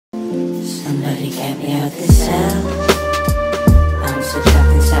Somebody get me out this cell. I'm so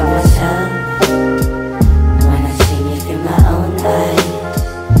trapped inside myself. When I see me through my own eyes,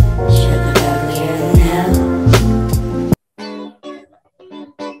 sugar uglier than hell.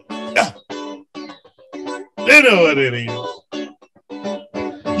 You know what it is.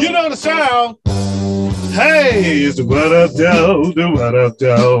 You know the sound. Hey, it's the What Up Doe, the What Up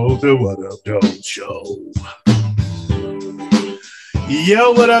Doe, the What Up Doe show.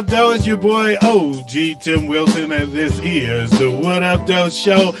 Yo, what up, Doe? It's your boy OG Tim Wilson, and this is the What Up Doe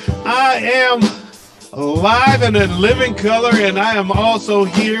show. I am live and in living color, and I am also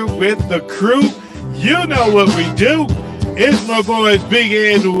here with the crew. You know what we do. It's my boys, Big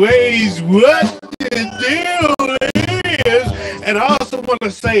Ed Wayz. What the deal is? And I also want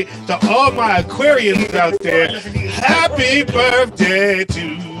to say to all my Aquarians out there, happy birthday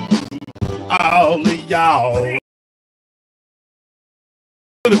to all of y'all.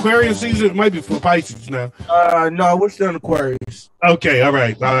 Aquarian season, it might be for Pisces now. No, we're still in Aquarius. Okay, all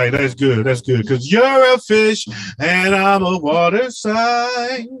right, that's good, because you're a fish and I'm a water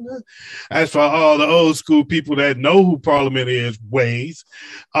sign. As for all the old school people that know who Parliament is, Wayz.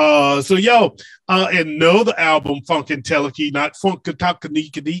 So yo, and know the album Funkin' not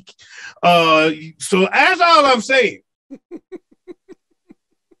Funkatakaneek. So as all I'm saying,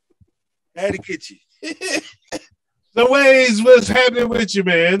 Had to get you. the Wayz, what's happening with you,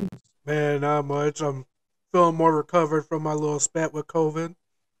 man? Man, not much. I'm feeling more recovered from my little spat with COVID.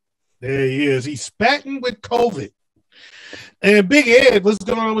 There he is. He's spatting with COVID. And Big Ed, what's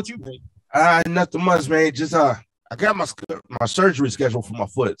going on with you, man? Nothing much, man. Just I got my surgery scheduled for my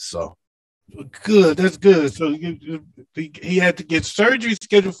foot, so good. That's good. So he had to get surgery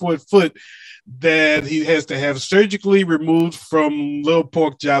scheduled for his foot that he has to have surgically removed from Lil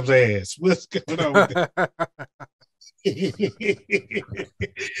Pork Chop's ass. What's going on with that?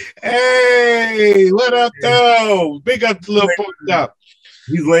 Hey, what up, though? Big up to Lil Pork Chop.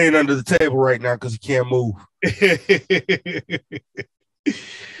 He's laying under the table right now because he can't move.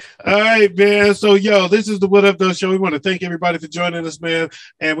 All right, man. So, yo, this is the What Up Though show. We want to thank everybody for joining us, man.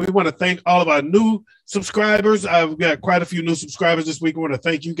 And we want to thank all of our new subscribers. We've got quite a few new subscribers this week. We want to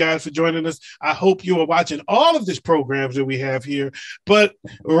thank you guys for joining us. I hope you are watching all of these programs that we have here. But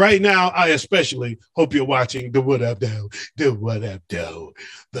right now, I especially hope you're watching the What Up Though, the What Up Though,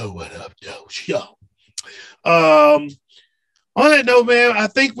 the What Up Though show. On that note, man, I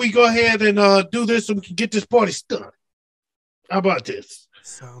think we go ahead and do this so we can get this party started. How about this?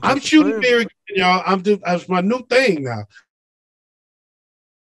 I'm shooting beer again, y'all. That's my new thing now.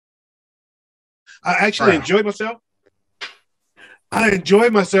 I actually enjoyed myself. I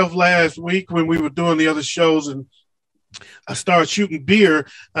enjoyed myself last week when we were doing the other shows, and I started shooting beer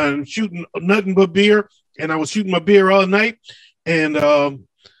and shooting nothing but beer, and I was shooting my beer all night. And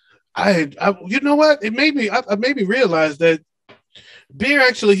I you know what? It made me. I made me realize that beer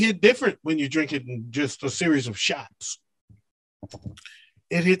actually hit different when you drink it in just a series of shots.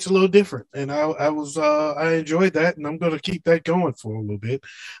 It hits a little different, and I enjoyed that, and I'm going to keep that going for a little bit.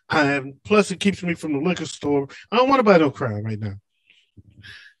 Plus, it keeps me from the liquor store. I don't want to buy no crime right now,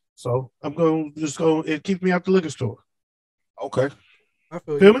 so I'm going to just go. It keeps me out the liquor store. Okay, I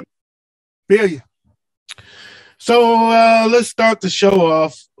feel Feel me? feel you. So let's start the show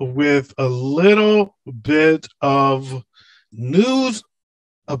off with a little bit of news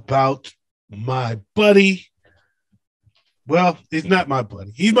about my buddy. Well, he's not my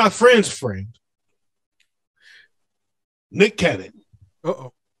buddy. He's my friend's friend, Nick Cannon.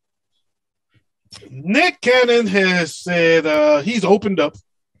 Uh-oh. Nick Cannon has said he's opened up,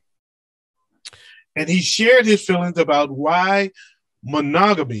 and he shared his feelings about why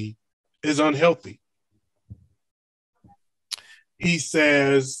monogamy is unhealthy. He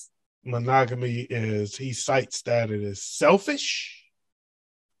says monogamy he cites that it is selfish,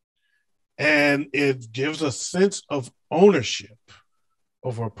 and it gives a sense of ownership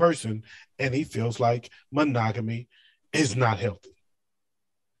over a person, and he feels like monogamy is not healthy.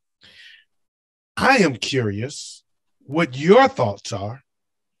 I am curious what your thoughts are.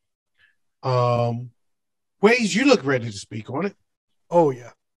 Wayz, you look ready to speak on it. Oh,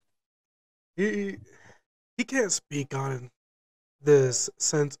 yeah. He can't speak on this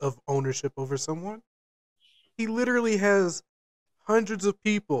sense of ownership over someone. He literally has hundreds of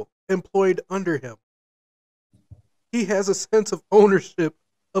people employed under him. He has a sense of ownership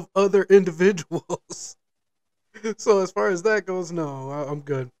of other individuals. So as far as that goes, no, I'm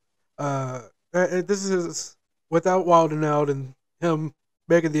good. This is without wilding out and him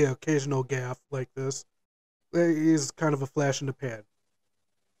making the occasional gaffe like this. He's kind of a flash in the pan.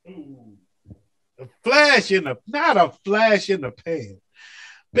 Not a flash in the pan.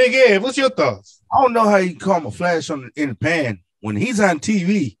 Big Ed, what's your thoughts? I don't know how you call him a flash in the pan when he's on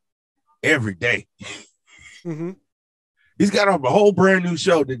TV every day. Mm-hmm. He's got a whole brand new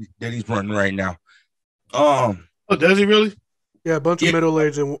show that he's running right now. Oh, does he really? Yeah, a bunch of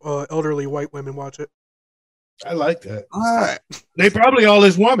middle-aged and elderly white women watch it. I like that. They probably all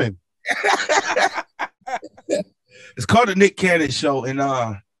his woman. It's called the Nick Cannon Show,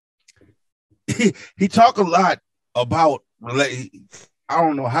 and he talk a lot about I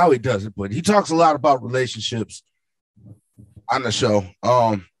don't know how he does it, but he talks a lot about relationships on the show.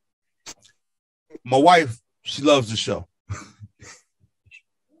 My wife, she loves the show.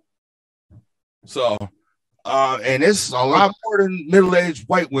 So, and it's a lot more than middle-aged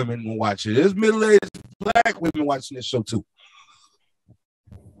white women will watch it. There's middle-aged black women watching this show too.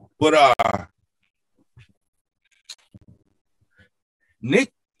 But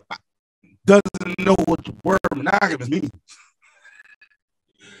Nick doesn't know what the word monogamous means.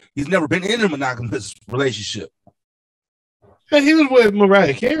 He's never been in a monogamous relationship. And he was with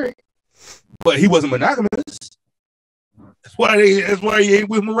Mariah Carey, but he wasn't monogamous. That's why he ain't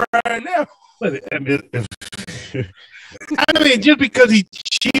with Mariah now. But I mean, just because he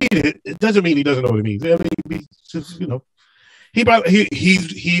cheated, it doesn't mean he doesn't know what it means. I mean, just, you know,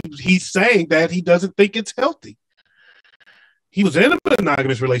 he's saying that he doesn't think it's healthy. He was in a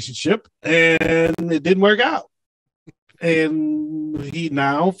monogamous relationship and it didn't work out, and he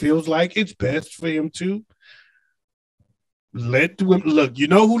now feels like it's best for him to let the women look. You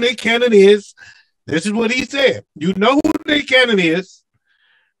know who Nick Cannon is. This is what he said. You know who Nick Cannon is.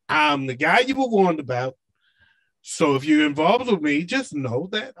 I'm the guy you were warned about. So if you're involved with me, just know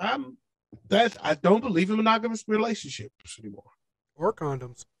that I don't believe in monogamous relationships anymore. Or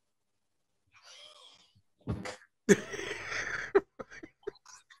condoms.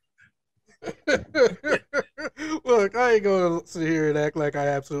 Look, I ain't gonna sit here and act like I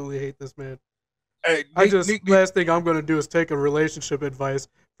absolutely hate this man. Hey, last thing I'm gonna do is take a relationship advice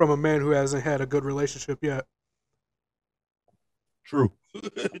from a man who hasn't had a good relationship yet. True.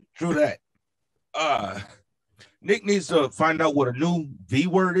 True that. Nick needs to find out what a new V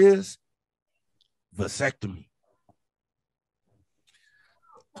word is. Vasectomy.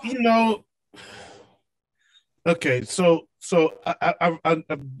 You know, okay, so I'm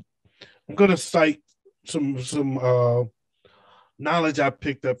gonna cite some knowledge I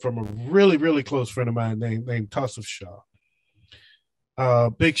picked up from a really, really close friend of mine named Tassif Shaw.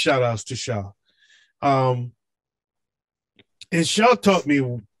 Big shout outs to Shaw. And Shaw taught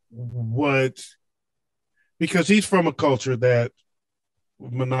me because he's from a culture that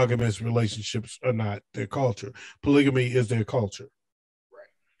monogamous relationships are not their culture. Polygamy is their culture. Right.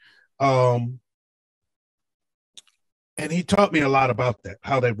 And he taught me a lot about that,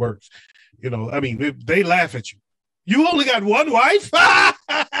 how that works. You know, I mean, they laugh at you. You only got one wife?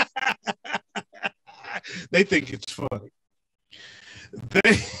 They think it's funny.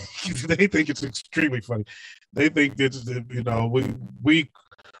 They think it's extremely funny. They think that, you know,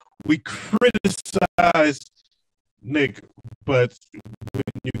 we criticize Nick, but when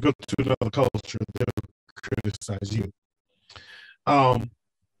you go to another culture, they'll criticize you.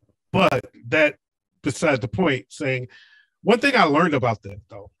 But that besides the point, saying one thing I learned about that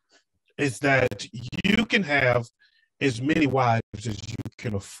though is that you can have as many wives as you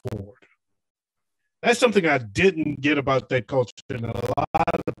can afford. That's something I didn't get about that culture, and a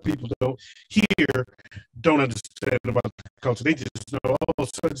lot of people don't understand about the culture. They just know, oh,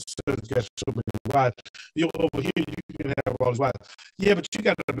 such and such got so many wives. You know, over here, you can have all these wives. Yeah, but you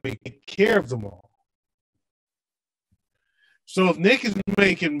got to take care of them all. So if Nick is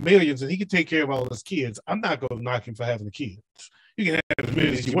making millions and he can take care of all his kids, I'm not going to knock him for having the kids. You can have as many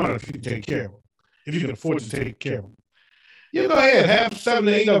as you want if you can take care of them, if you can afford to take care of them. You go ahead, have 7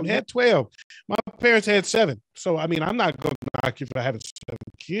 to 8 of them, had 12. My parents had 7. So, I mean, I'm not going to knock you for having 7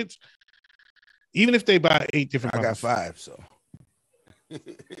 kids, even if they buy 8 different I cars. got 5, so.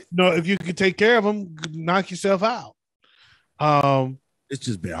 No, if you can take care of them, knock yourself out. It's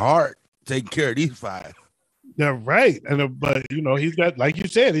just been hard taking care of these 5. Yeah, right. But, you know, he's got, like you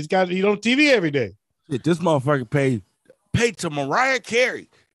said, he's on TV every day. This motherfucker paid to Mariah Carey.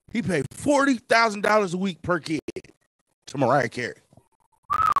 He paid $40,000 a week per kid to Mariah Carey.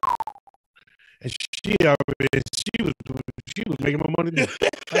 And she was making more money than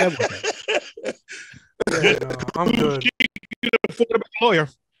yeah, no, I'm good. She could afford a better lawyer.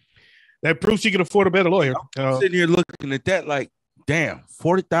 That proves she can afford a better lawyer. I'm sitting here looking at that like, damn,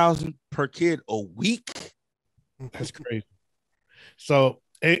 $40,000 per kid a week. That's crazy. So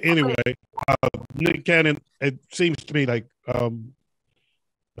anyway, Nick Cannon, it seems to me like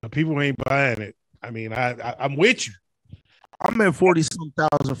people ain't buying it. I mean, I'm with you. I'm at 40-some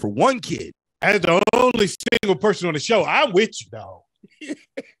thousand for one kid. As the only single person on the show, I'm with you, dog.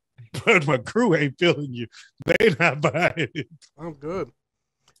 But my crew ain't feeling you. They not buying it. I'm good.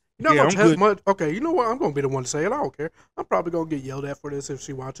 You know how much? Okay, you know what? I'm gonna be the one to say it. I don't care. I'm probably gonna get yelled at for this if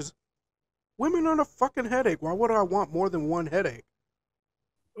she watches. Women are a fucking headache. Why would I want more than one headache?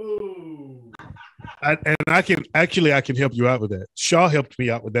 Ooh. I can help you out with that. Shaw helped me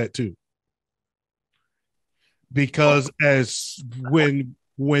out with that too. Because when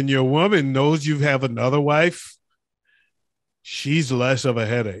your woman knows you have another wife, she's less of a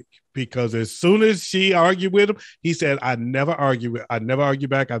headache. Because as soon as she argued with him, he said, I never argue back.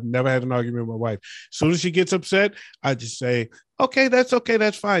 I've never had an argument with my wife. As soon as she gets upset, I just say, okay, that's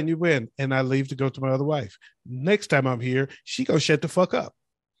fine. You win. And I leave to go to my other wife. Next time I'm here, she gonna shut the fuck up.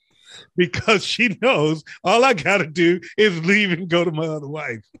 Because she knows all I gotta do is leave and go to my other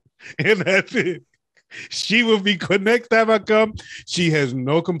wife. And that's it. She will be good next time I come. She has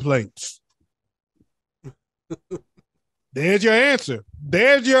no complaints. There's your answer.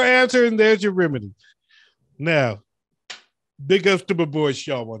 There's your answer, and there's your remedy. Now, big ups to my boy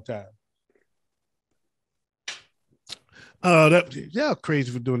Shaw one time. Y'all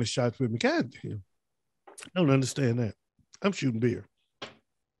crazy for doing the shots with me. God damn. I don't understand that. I'm shooting beer.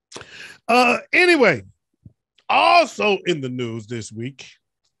 Anyway, also in the news this week,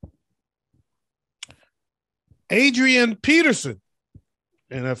 Adrian Peterson,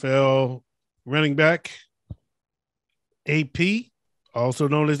 NFL running back, AP, also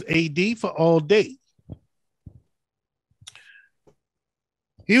known as AD for all day.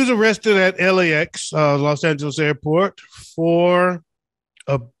 He was arrested at LAX, Los Angeles Airport, for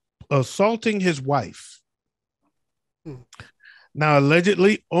assaulting his wife. Now,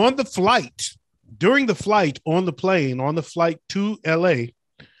 allegedly, during the flight to LA,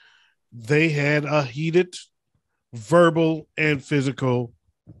 they had a heated verbal and physical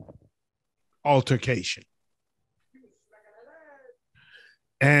altercation.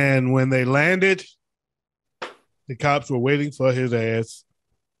 And when they landed, the cops were waiting for his ass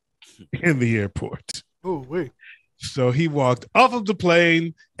in the airport. Oh, wait. So he walked off of the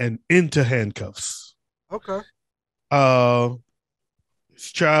plane and into handcuffs. Okay.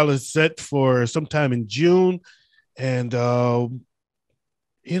 His trial is set for sometime in June. And,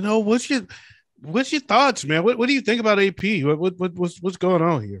 what's your thoughts, man? What do you think about AP? What's going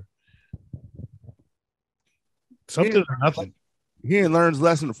on here? Something or nothing. He didn't learn his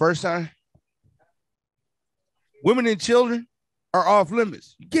lesson the first time. Women and children are off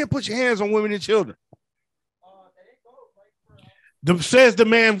limits. You can't put your hands on women and children. Says the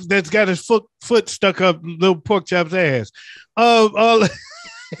man that's got his foot stuck up little pork chop's ass. All right,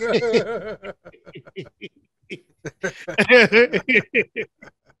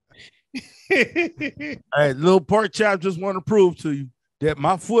 little pork chop just want to prove to you that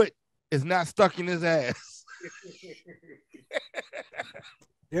my foot is not stuck in his ass.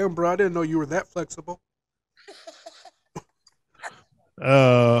 Damn, bro, I didn't know you were that flexible.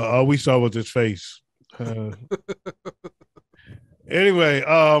 All we saw was his face. Anyway,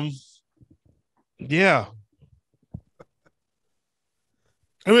 yeah.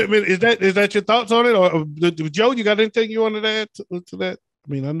 I mean, is that your thoughts on it, or Joe? You got anything you want to add to that?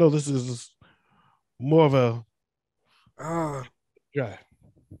 I mean, I know this is more of a yeah.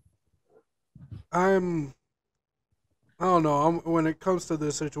 I don't know. When it comes to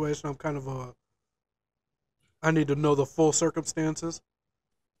this situation, I'm kind of I need to know the full circumstances.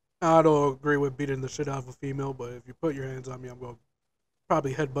 I don't agree with beating the shit out of a female, but if you put your hands on me, I'm going to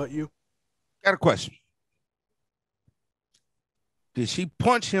probably headbutt you. Got a question. Did she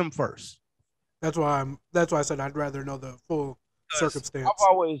punch him first? That's why I said I'd rather know the full circumstance.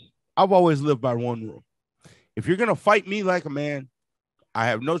 I've always lived by one rule. If you're gonna fight me like a man, I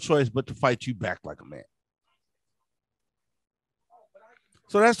have no choice but to fight you back like a man.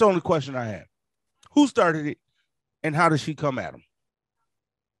 So that's the only question I have. Who started it, and how did she come at him?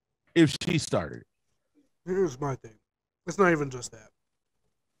 If she started it. Here's my thing. It's not even just that.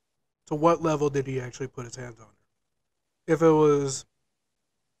 To what level did he actually put his hands on her? If it was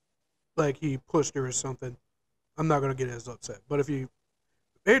like he pushed her or something, I'm not going to get as upset. But if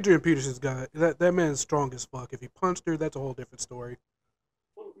Adrian Peterson's got that man's strong as fuck. If he punched her, that's a whole different story.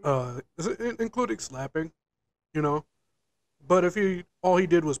 Including slapping, you know. But if all he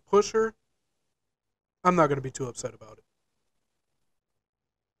did was push her, I'm not going to be too upset about it.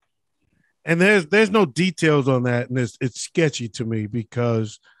 And there's no details on that, and it's sketchy to me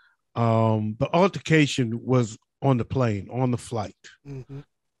because the altercation was on the plane, on the flight. Mm-hmm.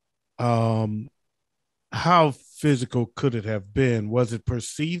 How physical could it have been? Was it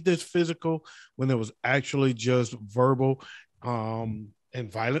perceived as physical when it was actually just verbal? and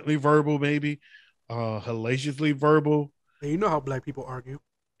violently verbal, maybe, hellaciously verbal. And you know how black people argue.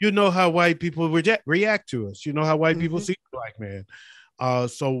 You know how white people react to us. You know how white people see the black man.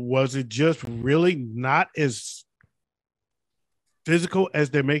 So was it just really not as physical as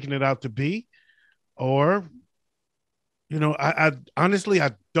they're making it out to be? Or, I honestly,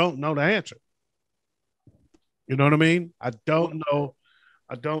 I don't know the answer. You know what I mean? I don't know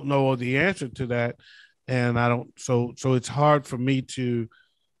the answer to that. And I don't, so it's hard for me to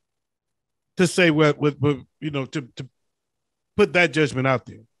say what to put that judgment out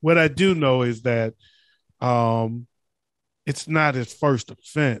there. What I do know is that it's not his first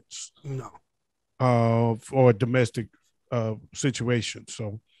offense. No. For a domestic situation.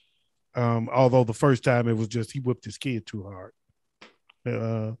 So although the first time it was just he whipped his kid too hard.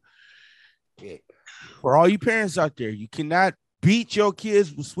 Yeah. For all you parents out there, you cannot beat your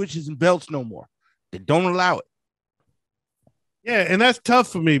kids with switches and belts no more. They don't allow it. Yeah, and that's tough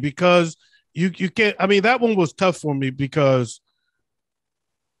for me because you can't. I mean, that one was tough for me because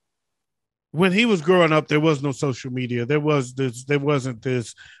when he was growing up, there was no social media. There wasn't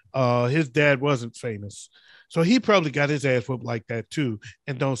this. His dad wasn't famous, so he probably got his ass whooped like that too,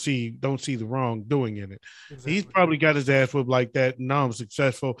 and don't see the wrong doing in it. Exactly. He's probably got his ass whooped like that. And now I'm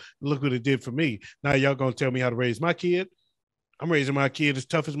successful. Look what it did for me. Now y'all gonna tell me how to raise my kid? I'm raising my kid as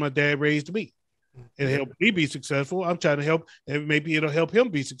tough as my dad raised me. It helped me be successful. I'm trying to help, and maybe it'll help him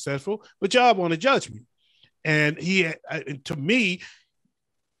be successful. But y'all want to judge me, and to me,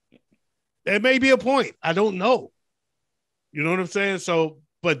 there may be a point. I don't know. You know what I'm saying? So,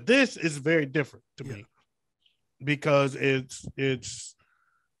 but this is very different to me because it's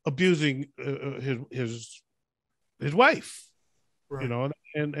abusing his wife. Right.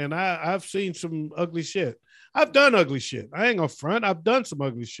 And I've seen some ugly shit. I've done ugly shit. I ain't gonna front. I've done some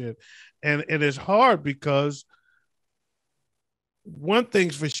ugly shit, and it's hard because one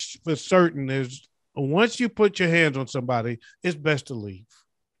thing's for certain is once you put your hands on somebody, it's best to leave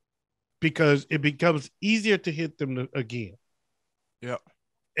because it becomes easier to hit them again. Yeah,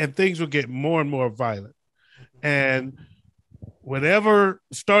 and things will get more and more violent. And whatever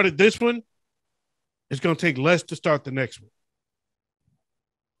started this one, it's going to take less to start the next one.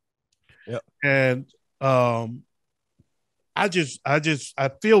 Yeah, and I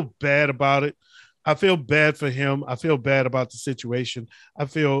feel bad about it. I feel bad for him. I feel bad about the situation. I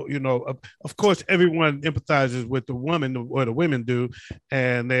feel, of course, everyone empathizes with the woman, or the women do,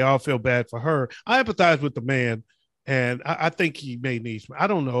 and they all feel bad for her. I empathize with the man, and I think he may need some. I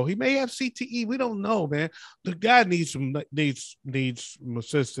don't know. He may have CTE. We don't know, man. The guy needs some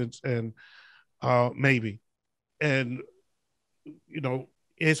assistance, and maybe, and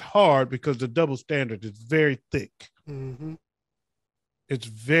it's hard because the double standard is very thick. Mm-hmm. It's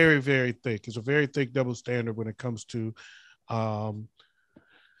very, very thick. It's a very thick double standard when it comes to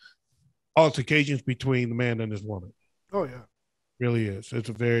altercations between the man and his woman. Oh yeah, really is. It's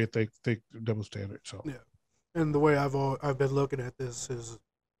a very thick double standard. So yeah, and the way I've been looking at this is,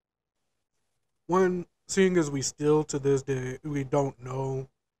 one, seeing as we still to this day we don't know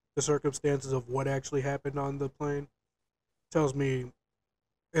the circumstances of what actually happened on the plane, tells me,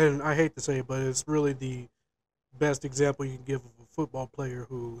 and I hate to say it, but it's really the best example you can give of a football player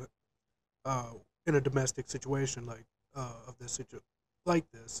who, in a domestic situation like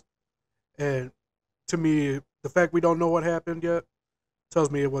this, and to me, the fact we don't know what happened yet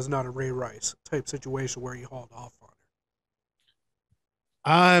tells me it was not a Ray Rice type situation where he hauled off on her.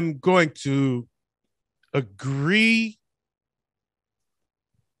 I'm going to agree,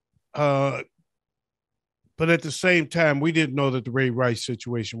 but at the same time, we didn't know that the Ray Rice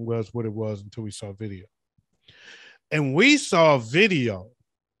situation was what it was until we saw video. And we saw a video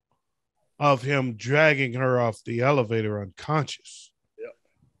of him dragging her off the elevator unconscious.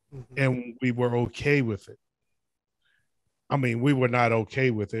 Yeah. Mm-hmm. And we were okay with it. I mean, we were not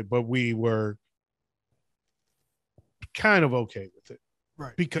okay with it, but we were kind of okay with it.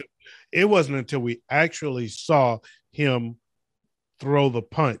 Right. Because it wasn't until we actually saw him throw the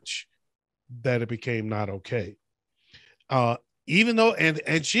punch that it became not okay. Even though,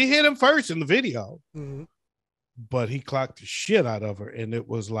 and she hit him first in the video. Mm-hmm. But he clocked the shit out of her, and it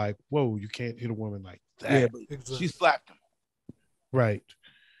was like, whoa, you can't hit a woman like that. Yeah, but exactly. She slapped him. Right.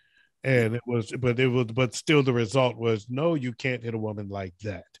 And but still the result was, no, you can't hit a woman like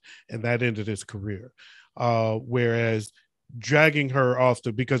that. And that ended his career. Whereas dragging her off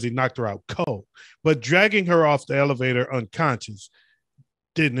because he knocked her out cold, but dragging her off the elevator unconscious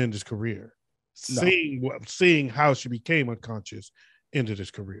didn't end his career. No. Seeing how she became unconscious ended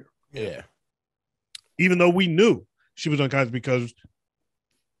his career. Yeah. Even though we knew she was unconscious because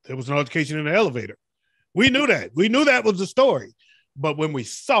there was an altercation in the elevator. We knew that. We knew that was the story. But when we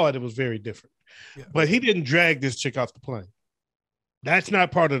saw it, it was very different. Yeah. But he didn't drag this chick off the plane. That's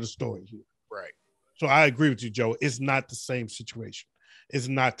not part of the story here. Right. So I agree with you, Joe. It's not the same situation. It's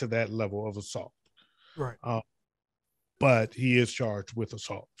not to that level of assault. Right. But he is charged with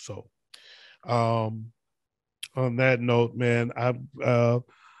assault. So on that note, man, I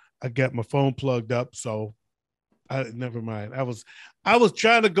got my phone plugged up, so never mind. I was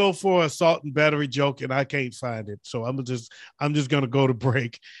trying to go for assault and battery joke, and I can't find it. So I'm just gonna go to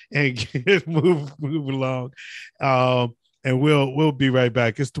break and move along. And we'll be right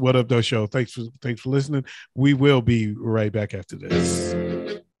back. It's the What Up Though Show. Thanks for listening. We will be right back after this.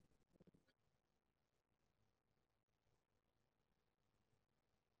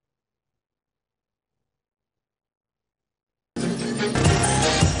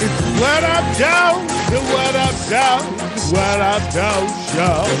 What Up Though? The What Up Though? What Up Though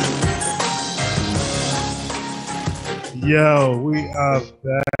Show. Yo, we are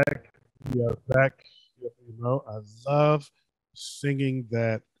back. We are back. You know, I love singing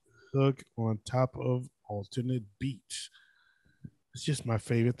that hook on top of alternate beats. It's just my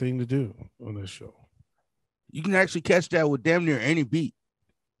favorite thing to do on this show. You can actually catch that with damn near any beat.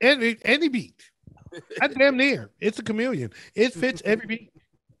 Any beat. Not damn near. It's a chameleon. It fits every beat.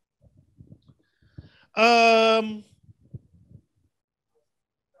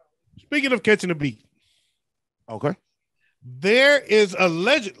 Speaking of catching a beat. Okay. There is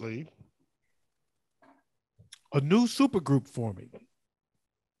allegedly a new supergroup forming.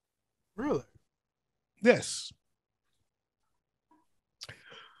 Really? Yes.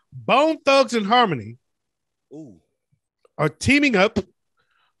 Bone Thugs and Harmony are teaming up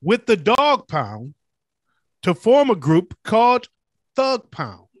with the Dog Pound to form a group called Thug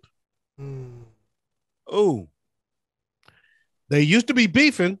Pound. Oh. They used to be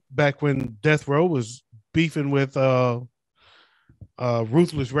beefing back when Death Row was beefing with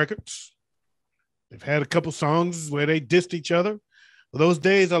Ruthless Records. They've had a couple songs where they dissed each other. Those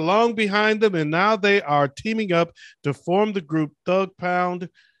days are long behind them, and now they are teaming up to form the group Thug Pound.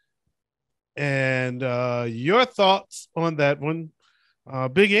 And your thoughts on that one,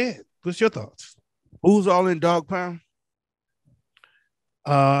 Big Ed? What's your thoughts? Who's all in Dog Pound?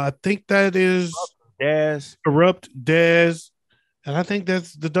 I think that is Daz, Corrupt, Daz, and I think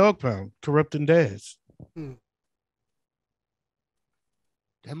that's the Dog Pound, Corrupt and Daz. That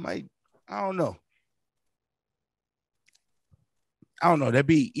might, I don't know. That'd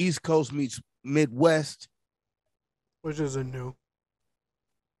be East Coast meets Midwest. Which isn't new.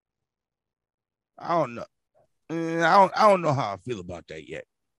 I don't know. I don't know how I feel about that yet.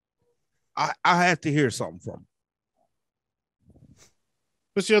 I have to hear something from him.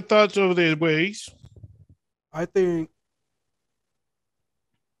 What's your thoughts over there, Wayz? I think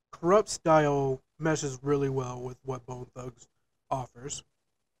Corrupt style meshes really well with what Bone Thugs offers.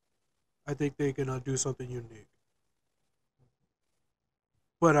 I think they can do something unique.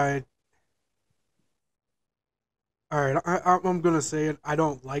 But I'm going to say it. I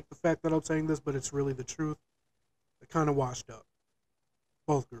don't like the fact that I'm saying this, but it's really the truth. It kind of washed up.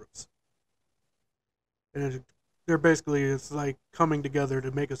 Both groups. And they're basically, it's like coming together to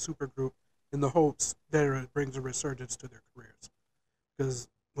make a super group in the hopes that it brings a resurgence to their careers. Because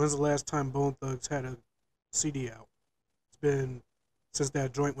when's the last time Bone Thugs had a CD out? It's been since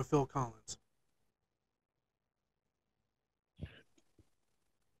that joint with Phil Collins.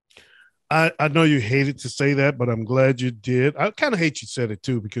 I know you hated to say that, but I'm glad you did. I kind of hate you said it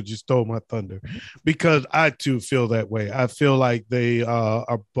too because you stole my thunder. Because I too feel that way. I feel like they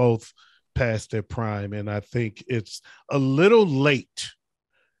are both past their prime, and I think it's a little late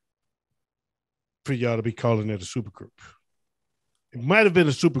for y'all to be calling it a supergroup. It might have been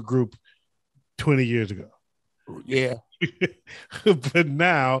a supergroup 20 years ago. Yeah. But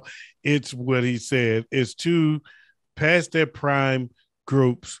now it's what he said. It's two past their prime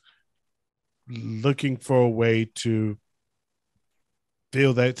groups looking for a way to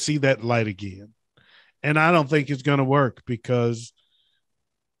see that light again. And I don't think it's going to work because,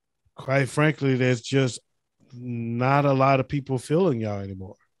 quite frankly, there's just not a lot of people feeling y'all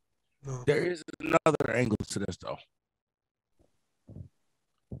anymore. No. There is another angle to this, though.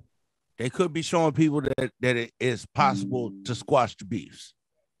 They could be showing people that it is possible to squash the beefs.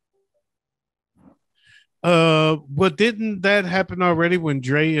 But didn't that happen already when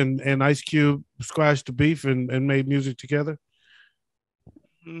Dre and Ice Cube squashed the beef and made music together?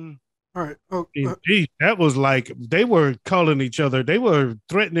 All right. Oh, that was like they were calling each other. They were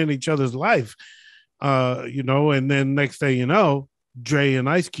threatening each other's life. And then next thing you know, Dre and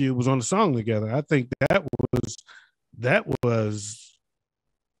Ice Cube was on a song together. I think that was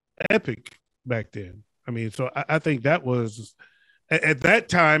epic back then. I mean, so I think that was at that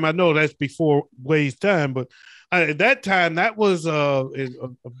time. I know that's before Way's time, but at that time, that was a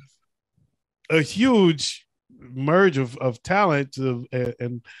huge merge of talent,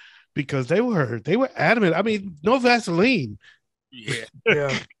 and because they were adamant. I mean, no Vaseline. Yeah,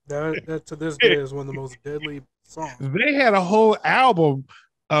 that to this day is one of the most deadly songs. They had a whole album,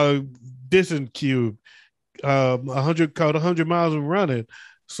 dissing Cube, 100 called 100 Miles of Running.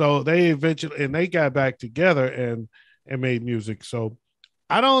 So they eventually and they got back together and made music. So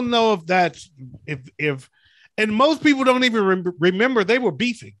I don't know if that's if and most people don't even remember they were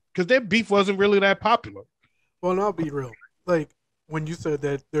beefing because their beef wasn't really that popular. Well, and I'll be real. Like when you said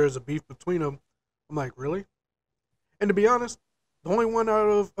that there's a beef between them, I'm like, really? And to be honest, the only one out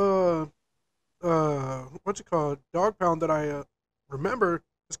of Dog Pound that I remember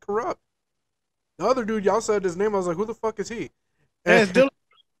is Corrupt. The other dude, y'all said his name. I was like, who the fuck is he? Daz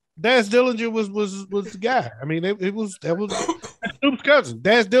Dillinger was the guy. I mean, that was Snoop's cousin.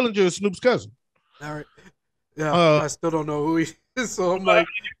 Daz Dillinger is Snoop's cousin. All right. Yeah, I still don't know who he is, so I'm like,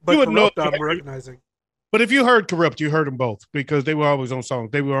 but Corrupt I'm recognizing. But if you heard Corrupt, you heard them both because they were always on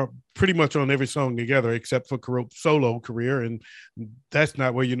songs. They were pretty much on every song together except for Corrupt's solo career, and that's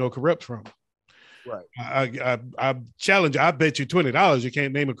not where you know Corrupt from. Right. I challenge you. I bet you $20 you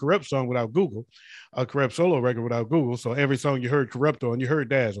can't name a Corrupt song without Google, a Corrupt solo record without Google. So every song you heard Corrupt on, you heard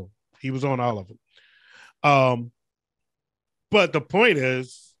Daz on. He was on all of them. But the point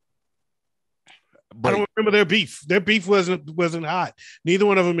is, I don't remember their beef. Their beef wasn't hot. Neither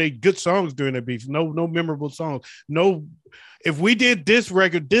one of them made good songs during their beef. No memorable songs. No, if we did this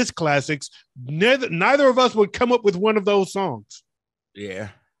record, this classics, neither of us would come up with one of those songs. Yeah.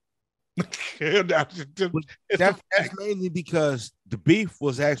 That's mainly because the beef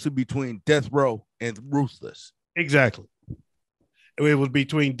was actually between Death Row and Ruthless. Exactly. It was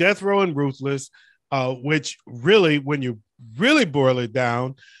between Death Row and Ruthless, which really, when you really boil it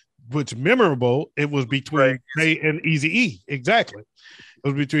down, what's memorable, it was between Dre and Eazy-E. Exactly. It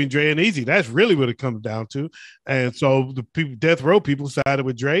was between Dre and Eazy. That's really what it comes down to. And so the people, Death Row people sided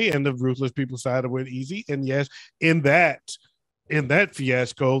with Dre and the Ruthless people sided with Eazy. And yes, in that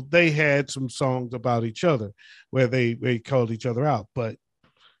fiasco, they had some songs about each other where they called each other out. But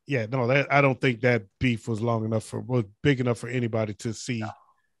yeah, no, I don't think that beef was big enough for anybody to see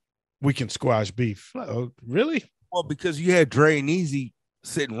we can squash beef. Really? Well, because you had Dre and Eazy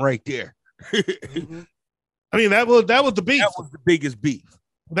sitting right there. Mm-hmm. I mean, that was the beef. That was the biggest beef.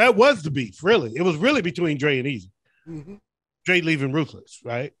 That was the beef, really. It was really between Dre and Eazy. Mm-hmm. Dre leaving Ruthless,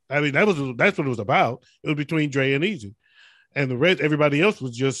 right? I mean, that's what it was about. It was between Dre and Eazy. And the rest, everybody else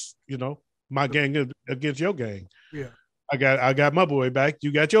was just, my gang against your gang. Yeah. I got my boy back.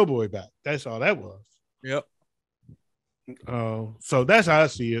 You got your boy back. That's all that was. Yep. So that's how I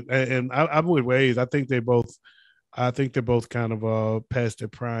see it. And I'm with Wayz. I think they're both kind of past their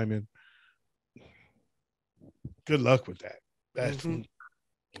prime, and good luck with that. That's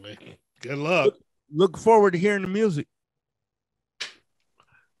good luck. Look forward to hearing the music.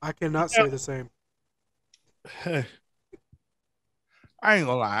 I cannot say the same. I ain't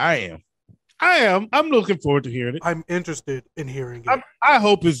gonna lie, I am. I'm looking forward to hearing it. I'm interested in hearing it. I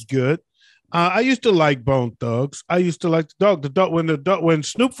hope it's good. I used to like Bone Thugs. I used to like the dog. When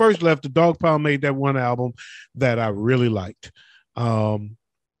Snoop first left, the Dog Pound made that one album that I really liked. I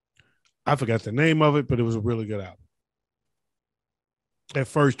forgot the name of it, but it was a really good album. That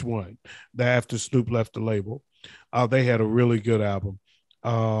first one, after Snoop left the label, they had a really good album.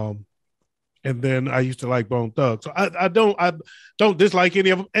 And then I used to like Bone Thugs. So I don't dislike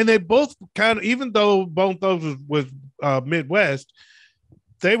any of them. And they both kind of, even though Bone Thugs was Midwest,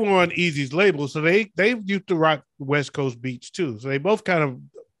 they were on Eazy's label, so they used to rock West Coast beats too. So they both kind of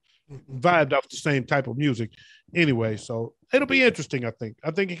vibed off the same type of music anyway. So it'll be interesting, I think.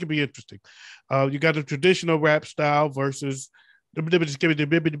 I think it could be interesting. You got the traditional rap style versus the Midwest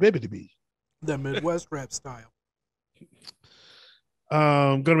rap style.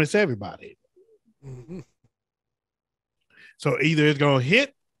 Gonna miss everybody. Mm-hmm. So either it's gonna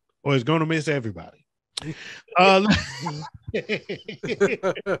hit or it's gonna miss everybody.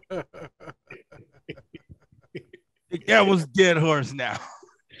 That was dead horse now.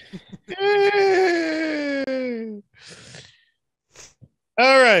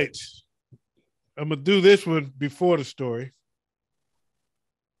 All right. I'm gonna do this one before the story.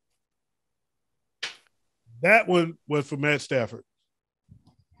 That one was for Matt Stafford,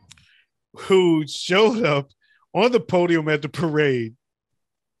 who showed up on the podium at the parade.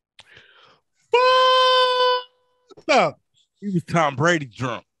 Up. He was Tom Brady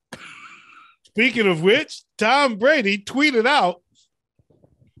drunk. Speaking of which, Tom Brady tweeted out,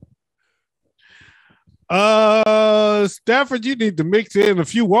 Stafford, you need to mix in a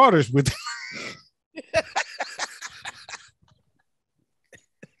few waters with.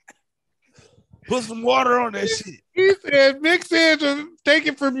 Put some water on that shit. He said, mix in, take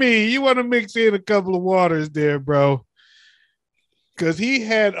it from me. You want to mix in a couple of waters there, bro. Because he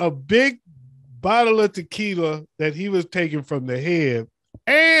had a big bottle of tequila that he was taking from the head,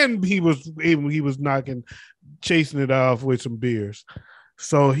 and he was chasing it off with some beers.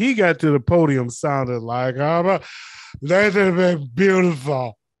 So he got to the podium sounded like, that has been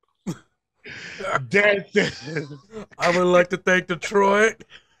beautiful. I would like to thank Detroit.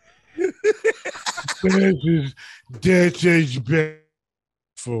 This is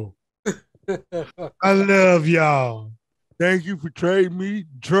beautiful. I love y'all. Thank you for trading me,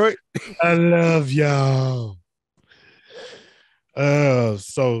 Detroit. I love y'all.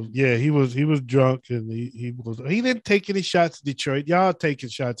 So yeah, he was drunk and he didn't take any shots at Detroit. Y'all taking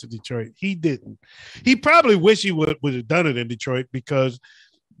shots at Detroit. He didn't. He probably wish he would have done it in Detroit because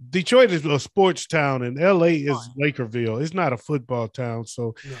Detroit is a sports town and LA is Lakerville. It's not a football town.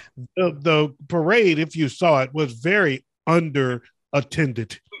 So the parade, if you saw it, was very under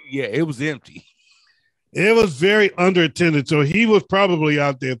attended. Yeah, it was empty. It was very underattended. So he was probably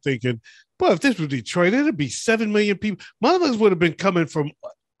out there thinking, well, if this was Detroit, it'd be 7 million people. Motherfuckers would have been coming from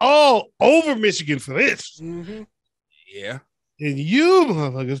all over Michigan for this. Mm-hmm. Yeah. And you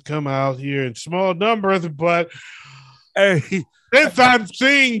motherfuckers come out here in small numbers, but hey, since I'm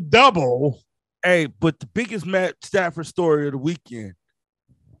seeing double. Hey, but the biggest Matt Stafford story of the weekend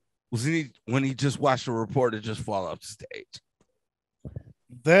was when he just watched a reporter just fall off the stage.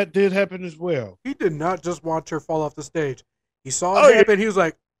 That did happen as well. He did not just watch her fall off the stage. He saw it happen. He was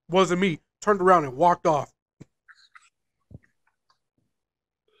like, wasn't me. Turned around and walked off.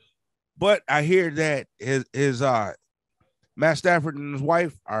 But I hear that his Matt Stafford and his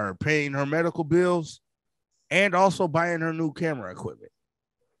wife are paying her medical bills and also buying her new camera equipment.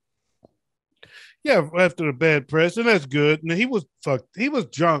 Yeah, after the bad press, and that's good. And he was fucked. He was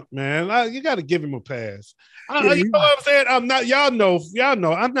drunk, man. You got to give him a pass. You know what I'm saying? I'm not. Y'all know.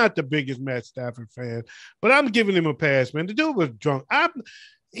 I'm not the biggest Matt Stafford fan, but I'm giving him a pass, man. The dude was drunk.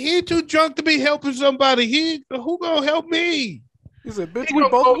 He too drunk to be helping somebody. Who gonna help me? He said, "Bitch, we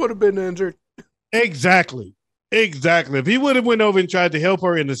both would have been injured." Exactly. If he would have went over and tried to help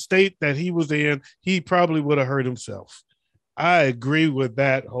her in the state that he was in, he probably would have hurt himself. I agree with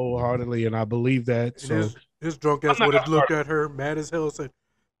that wholeheartedly, and I believe that. So his drunk ass would have looked at her mad as hell and said,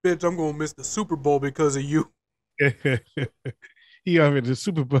 "Bitch, I'm gonna miss the Super Bowl because of you." He already the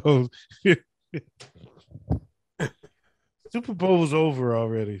Super Bowl. Super Bowl was over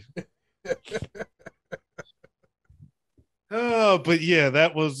already. Oh, but yeah,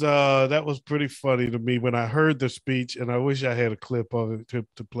 that was pretty funny to me when I heard the speech, and I wish I had a clip of it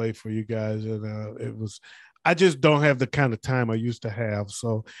to play for you guys. And it was. I just don't have the kind of time I used to have,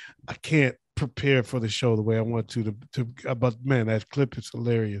 so I can't prepare for the show the way I want to. But man, that clip is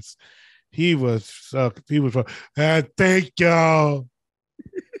hilarious. He was thank y'all.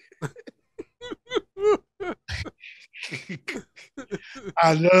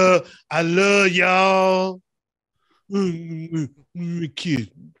 I love y'all.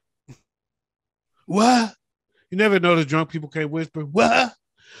 Kid. What? You never notice drunk people can't whisper. What?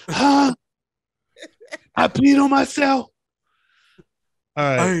 Huh? I peed on myself. All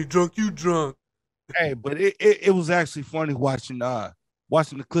right. I ain't drunk, you drunk. Hey, but it was actually funny watching the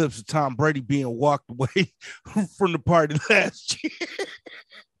clips of Tom Brady being walked away from the party last year.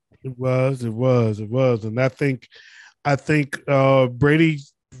 It was, and I think Brady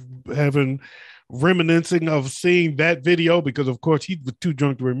having reminiscing of seeing that video because of course he was too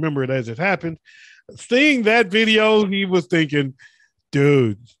drunk to remember it as it happened. Seeing that video, he was thinking,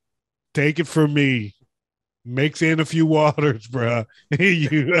 dude, take it from me. Mix in a few waters, bro.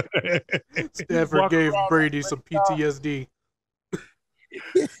 Stafford gave Brady some PTSD.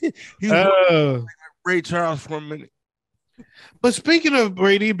 He was Ray Charles for a minute. But speaking of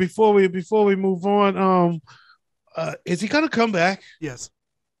Brady, before we move on, is he gonna come back? Yes.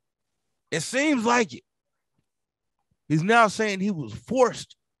 It seems like it. He's now saying he was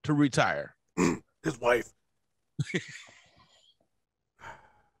forced to retire. His wife.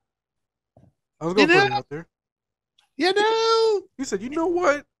 I was going to put it out there. You know? He said, you know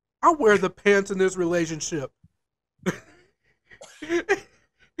what? I'll wear the pants in this relationship. He's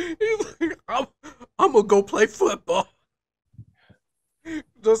like, I'm going to go play football.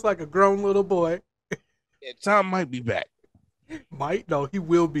 Just like a grown little boy. Yeah, Tom might be back. Might? No, he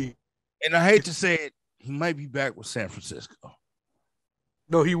will be. And I hate to say it, he might be back with San Francisco.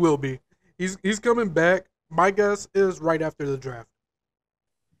 No, he will be. He's coming back. My guess is right after the draft.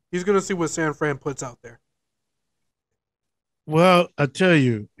 He's gonna see what San Fran puts out there. Well, I tell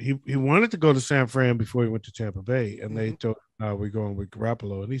you, he wanted to go to San Fran before he went to Tampa Bay, and they told him, "No, we're going with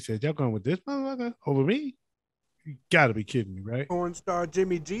Garoppolo." And he said, "Y'all going with this motherfucker over me? You got to be kidding me, right?" Porn star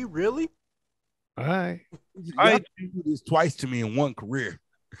Jimmy G, really? All right. I do this twice to me in one career.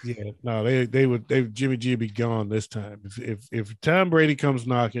 Yeah, no, they would Jimmy G would be gone this time. If Tom Brady comes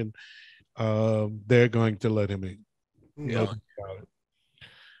knocking, they're going to let him in. Yeah,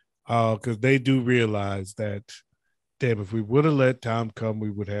 because they do realize that. Damn, if we would have let Tom come, we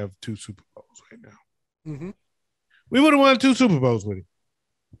would have 2 Super Bowls right now. Mm-hmm. We would have won 2 Super Bowls with him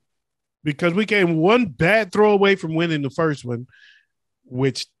because we came one bad throw away from winning the first one,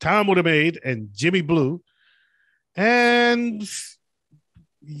 which Tom would have made and Jimmy blew. And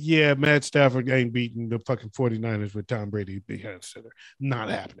yeah, Matt Stafford ain't beating the fucking 49ers with Tom Brady behind center. Not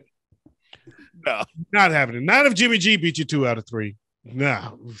happening. No, not happening. Not if Jimmy G beat you 2 out of 3.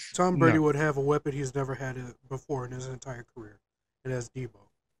 No. Tom Brady would have a weapon he's never had before in his entire career, and that's Debo.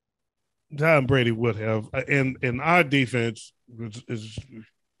 Tom Brady would have, and our defense is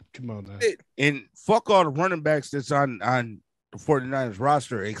come on now. And fuck all the running backs that's on the 49ers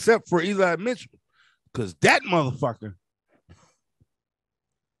roster, except for Eli Mitchell, because that motherfucker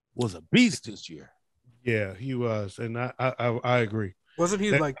was a beast this year. Yeah, he was, and I agree. Wasn't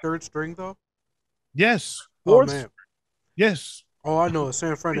he like third string though? Yes. Oh man. Yes. All I know is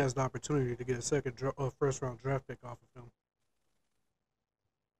San Fran has the opportunity to get a first-round draft pick off of him.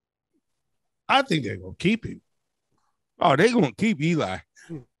 I think they're gonna keep him. Oh, they're gonna keep Eli.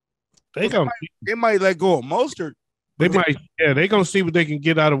 They might let go of Mostert. They might. Yeah, they're gonna see what they can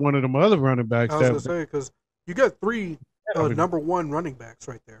get out of one of them other running backs. I was gonna say because you got 3 number 1 running backs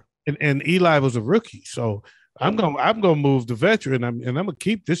right there. And Eli was a rookie, so I'm gonna move the veteran. I'm gonna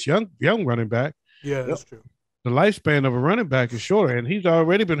keep this young running back. Yeah, that's true. The lifespan of a running back is shorter, and he's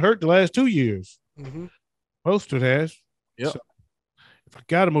already been hurt the last 2 years. Mm-hmm. Mostert has. Yep. So if I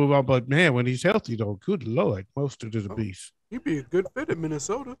got to move on, but man, when he's healthy, though, good Lord, Mostert is a beast. He'd be a good fit in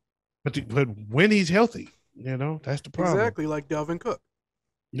Minnesota. But when he's healthy, that's the problem. Exactly like Dalvin Cook.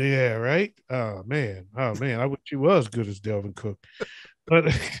 Yeah, right? Oh, man. I wish he was good as Dalvin Cook. But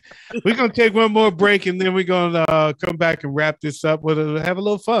we're going to take one more break, and then we're going to come back and wrap this up. We'll have a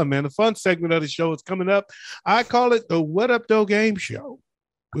little fun, man. The fun segment of the show is coming up. I call it the What Up, Though Game Show.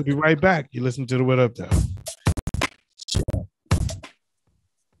 We'll be right back. You listen to the What Up, Though.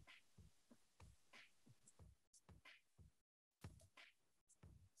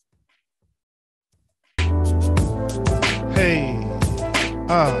 Hey,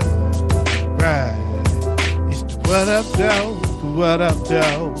 all right. It's the What Up, Though. What Up,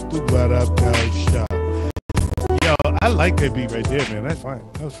 Though? The What Up, Though show. Yo, I like that beat right there, man. That's fine.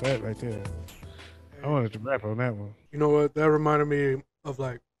 That was fat right there. I wanted to rap on that one. You know what? That reminded me of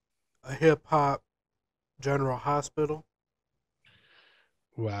like a hip hop General Hospital.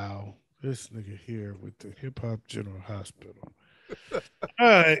 Wow. This nigga here with the hip hop General Hospital. All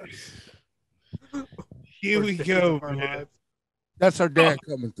right. Here we go, man. That's our dad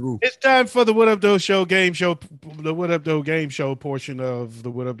coming through. It's time for the What Up Though Show game show, the What Up Though game show portion of the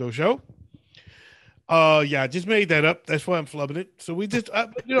What Up Though Show. Yeah, I just made that up. That's why I'm flubbing it. So we just,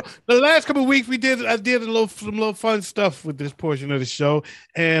 the last couple of weeks I did some little fun stuff with this portion of the show,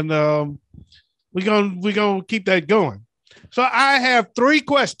 and we're gonna keep that going. So I have 3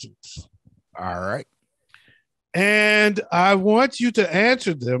 questions. All right, and I want you to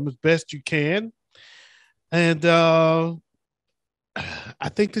answer them as best you can, and I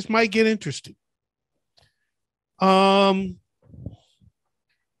think this might get interesting.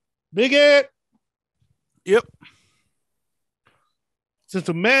 Big Ed. Yep. Since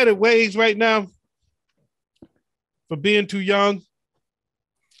I'm mad at Wayz right now for being too young,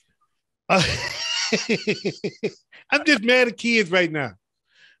 I'm just mad at kids right now.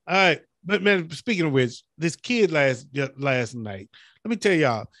 All right. But man, speaking of which, this kid last night, let me tell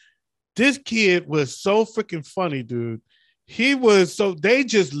y'all, this kid was so freaking funny, dude. They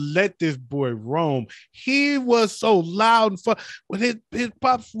just let this boy roam. He was so loud and fun. When his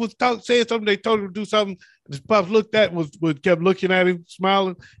pops was saying something, they told him to do something. His pops kept looking at him,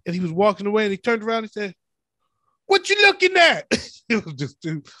 smiling, and he was walking away, and he turned around and said, "What you looking at?" It was just,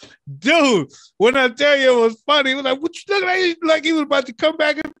 dude, when I tell you it was funny, it was like, "What you looking at?" Like he was about to come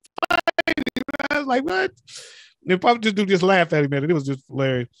back and fight him. I was like, "What?" And Pop just laughed at him, man. It was just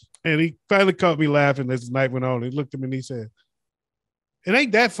hilarious. And he finally caught me laughing as the night went on. He looked at me and he said, "It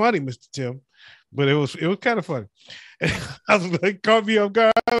ain't that funny, Mr. Tim," but it was kind of funny. And I was like, caught me off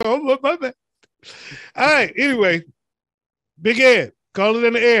guard. Oh, my bad. All right. Anyway, Big Ed, call it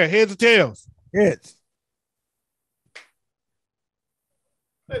in the air. Heads or tails? Heads.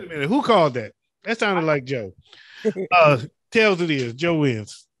 Wait a minute. Who called that? That sounded like Joe. Tails it is. Joe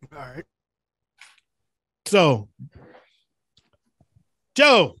wins. All right. So,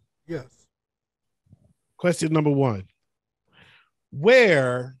 Joe. Yes. Question number 1.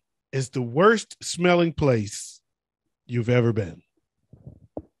 Where is the worst smelling place you've ever been?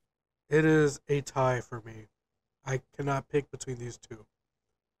 It is a tie for me. I cannot pick between these two.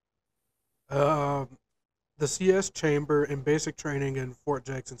 The CS chamber in basic training in Fort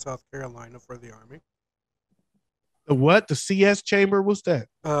Jackson, South Carolina for the Army. The what? The CS chamber? What's that?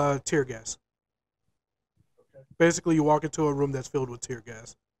 Tear gas. Basically, you walk into a room that's filled with tear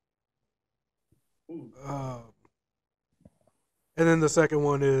gas. And then the second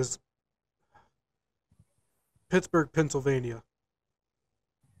one is Pittsburgh, Pennsylvania.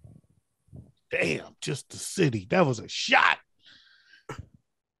 Damn, just the city. That was a shot.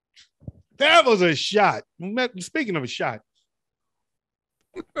 That was a shot. Speaking of a shot.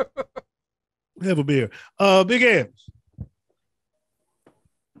 Have a beer. Big Ed.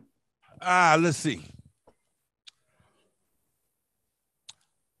 Let's see.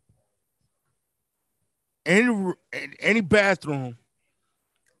 Any bathroom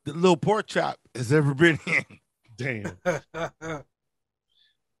the little pork chop has ever been in. Damn.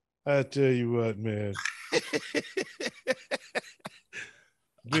 I tell you what, man.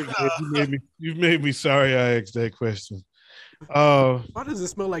 Big Ed, you made me sorry I asked that question. Why does it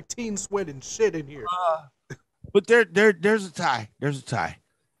smell like teen sweat and shit in here? But there's a tie. There's a tie.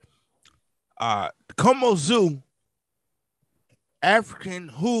 The Como Zoo African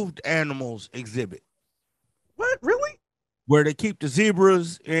hooved animals exhibit. What? Really? Where they keep the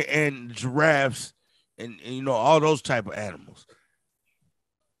zebras and giraffes and you know all those type of animals.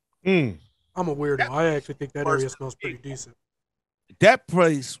 I'm a weirdo. I actually think that area smells pretty decent. That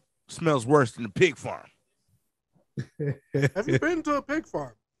place smells worse than the pig farm. Have you been to a pig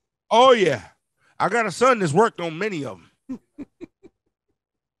farm? Oh yeah, I got a son that's worked on many of them.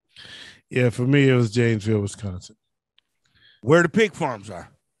 Yeah, for me it was Janesville, Wisconsin, where the pig farms are.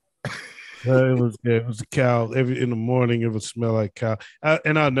 it was a cow. In the morning, it would smell like cow.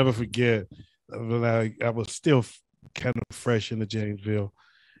 And I'll never forget. I was still kind of fresh into Janesville,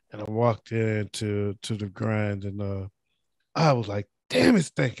 and I walked into the grind, and I was like, "Damn, it's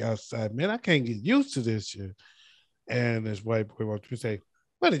stank outside, man! I can't get used to this shit." And this white boy walked through and say,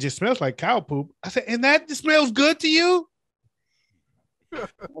 "Well, it just smells like cow poop." I said, "And that just smells good to you?" You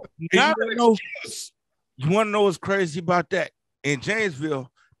want to know what's crazy about that? In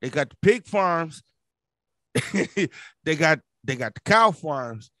Janesville, they got the pig farms, they got the cow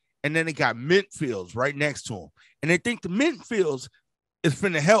farms, and then they got mint fields right next to them. And they think the mint fields is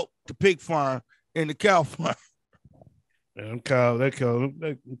finna help the pig farm and the cow farm. Man, that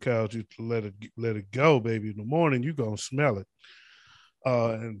cow just let it go, baby. In the morning, you gonna smell it.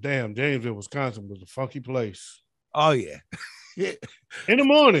 And damn, Janesville, Wisconsin was a funky place. Oh yeah. In the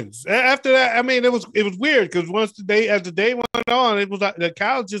mornings. After that, I mean, it was weird because as the day went on, it was like the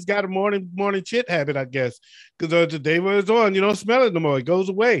cows just got a morning shit habit, I guess. Because the day was on, you don't smell it no more. It goes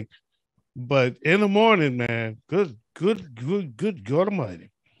away. But in the morning, man, good God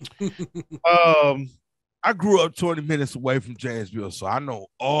Almighty. I grew up 20 minutes away from Janesville, so I know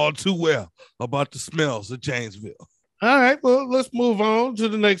all too well about the smells of Janesville. All right, well, let's move on to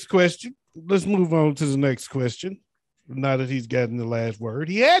the next question. Now that he's gotten the last word.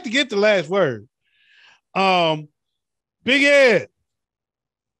 He had to get the last word. Big Ed,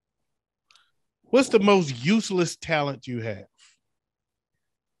 what's the most useless talent you have?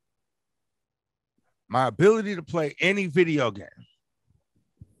 My ability to play any video game.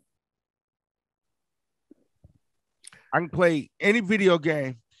 I can play any video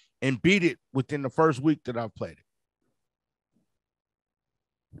game and beat it within the first week that I've played it.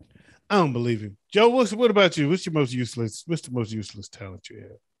 I don't believe him. Joe, what about you? What's the most useless talent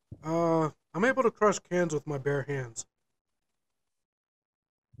you have? I'm able to crush cans with my bare hands.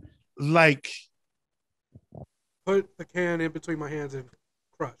 Like put the can in between my hands and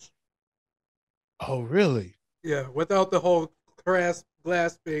crush. Oh, really? Yeah, without the whole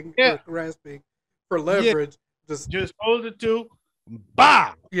grasping for leverage. Yeah. Just hold it to,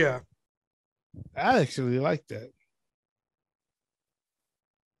 bah! Yeah. I actually like that.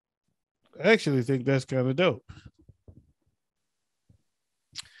 I actually think that's kind of dope.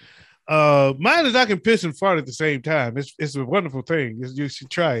 Mine is I can piss and fart at the same time. It's a wonderful thing. You should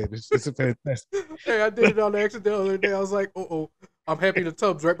try it. It's a fantastic. Hey, I did it on accident the other day. I was like, oh, I'm happy the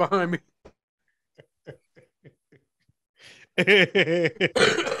tub's right behind me.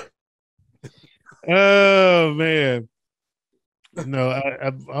 Oh man. No,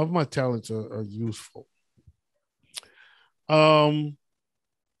 all my talents are useful.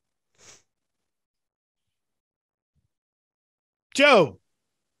 Joe,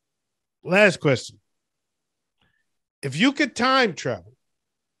 last question. If you could time travel,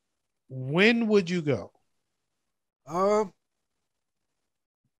 when would you go? I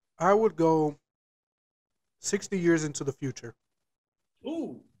would go 60 years into the future.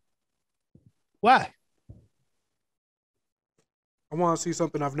 Ooh. Why? I want to see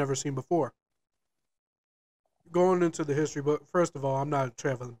something I've never seen before. Going into the history, but first of all, I'm not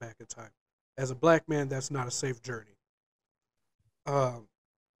traveling back in time. As a black man, that's not a safe journey.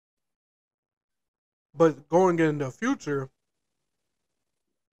 But going into the future,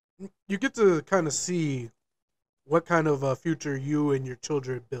 you get to kind of see what kind of a future you and your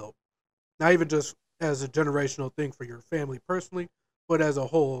children built. Not even just as a generational thing for your family personally, but as a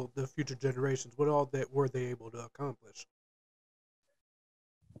whole, the future generations. What all that were they able to accomplish?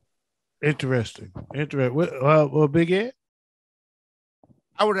 Interesting. Well, Big Ed?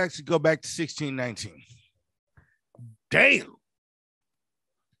 I would actually go back to 1619. Damn.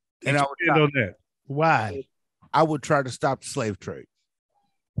 And I would stand on that. Why? I would try to stop the slave trade.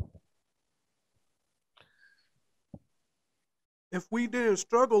 If we didn't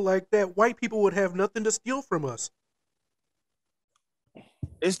struggle like that, white people would have nothing to steal from us.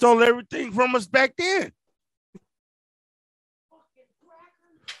 They stole everything from us back then.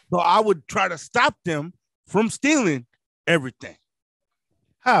 So I would try to stop them from stealing everything.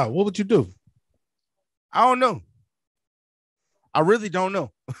 How? What would you do? I don't know. I really don't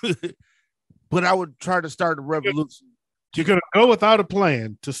know. But I would try to start a revolution. You're going to go without a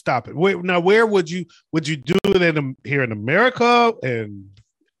plan to stop it. Where would you do it here in America and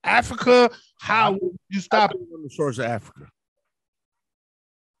Africa? How would you stop it? On the shores of Africa.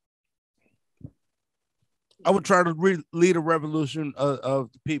 I would try to lead a revolution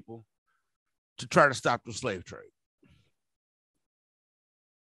of the people to try to stop the slave trade.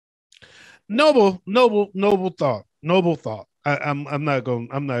 Noble thought. I'm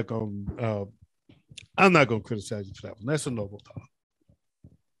not going to criticize you for that one. That's a noble thought.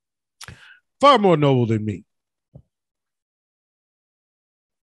 Far more noble than me.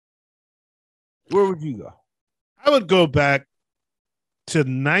 Where would you go? I would go back to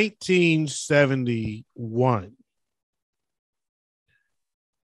 1971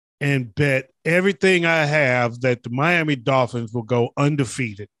 and bet everything I have that the Miami Dolphins will go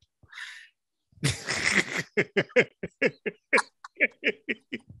undefeated.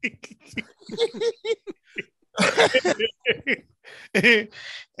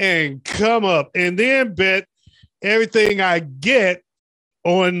 And come up and then bet everything I get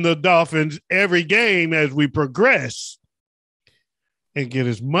on the Dolphins every game as we progress and get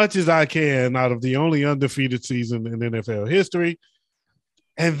as much as I can out of the only undefeated season in NFL history.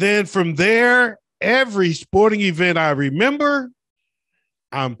 And then from there, every sporting event I remember,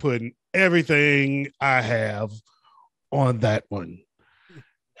 I'm putting everything I have on that one.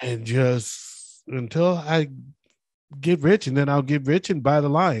 And just until I get rich, and then I'll get rich and buy the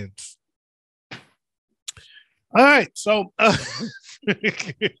Lions. All right. So,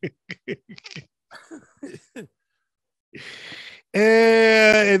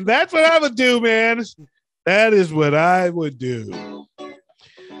 and that's what I would do, man. That is what I would do.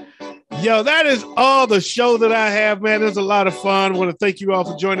 Yo, that is all the show that I have, man. It's a lot of fun. I want to thank you all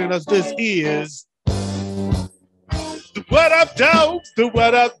for joining us. This is the What Up Doe, the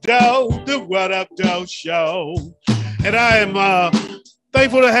What Up Doe, the What Up Doe show. And I am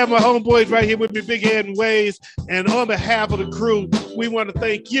thankful to have my homeboys right here with me, Big Ed Wayz. And on behalf of the crew, we want to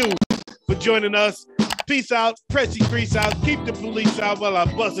thank you for joining us. Peace out, press your grease out, keep the police out while I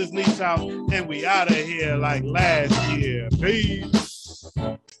bust his niece out, and we out of here like last year. Peace.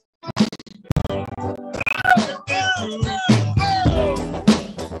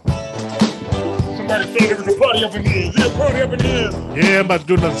 Somebody say there was a party up in here. Is there a party up in here? Yeah, I'm about to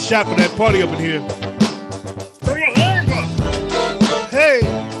do another shot for that party up in here. Throw your hands up. Hey.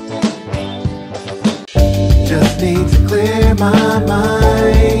 Just need to clear my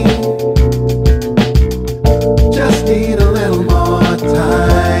mind.